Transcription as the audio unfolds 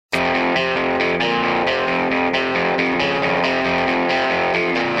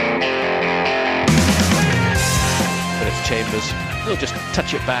defenders. He'll just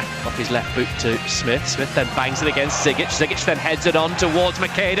touch it back off his left boot to Smith. Smith then bangs it against Zigic. Zigic then heads it on towards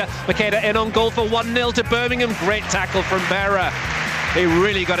Makeda. Makeda in on goal for 1-0 to Birmingham. Great tackle from Berra. He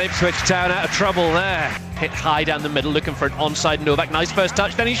really got Ipswich Town out of trouble there. Hit high down the middle, looking for an onside Novak. Nice first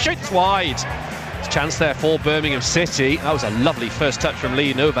touch, then he shoots wide. There's a chance there for Birmingham City. That was a lovely first touch from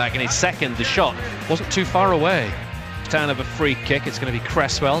Lee Novak, and his second, the shot, wasn't too far away. Town have a free kick. It's going to be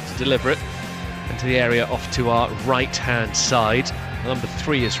Cresswell to deliver it into the area off to our right-hand side. Number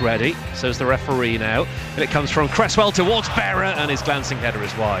 3 is ready, so is the referee now. And it comes from Cresswell towards Berra, and his glancing header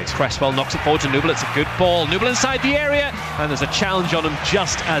is wide. Cresswell knocks it forward to Nouble. It's a good ball. Nouble inside the area, and there's a challenge on him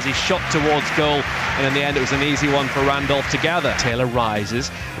just as he shot towards goal. And in the end, it was an easy one for Randolph to gather. Taylor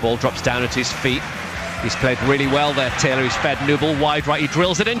rises. The ball drops down at his feet. He's played really well there, Taylor. He's fed Nouble wide right. He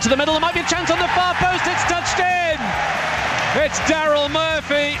drills it into the middle. There might be a chance on the far post. It's touched in! It's Daryl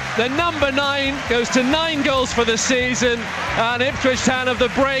Murphy. The number 9 goes to 9 goals for the season, and Ipswich Town have the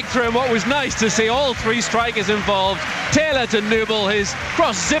breakthrough. And what was nice to see all 3 strikers involved. Taylor to Nouble, his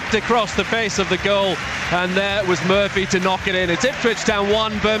cross zipped across the face of the goal, and there was Murphy to knock it in. It's Ipswich Town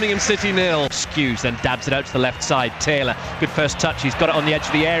 1, Birmingham City 0. Skews, then dabs it out to the left side. Taylor, good first touch. He's got it on the edge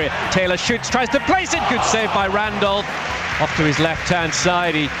of the area. Taylor shoots, tries to place it. Good save by Randolph. Off to his left-hand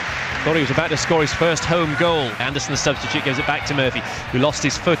side. He thought he was about to score his first home goal. Anderson, the substitute, gives it back to Murphy, who lost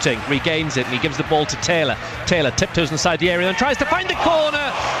his footing, regains it, and he gives the ball to Taylor. Taylor tiptoes inside the area and tries to find the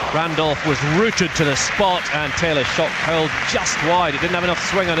corner. Randolph was rooted to the spot, and Taylor's shot curled just wide. He didn't have enough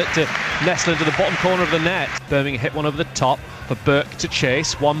swing on it to nestle into the bottom corner of the net. Birmingham hit one over the top for Burke to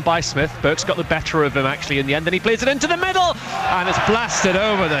chase, won by Smith. Burke's got the better of him actually in the end, then he plays it into the middle, and it's blasted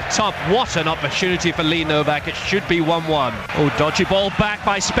over the top. What an opportunity for Lee Novak. It should be 1-1. Oh, dodgy ball back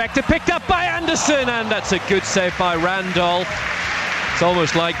by Spector, picked up by Anderson, and that's a good save by Randolph. It's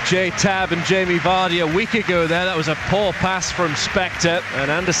almost like Jay Tabb and Jamie Vardy a week ago there. That was a poor pass from Spector, and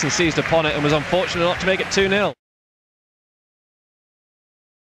Anderson seized upon it and was unfortunate not to make it 2-0.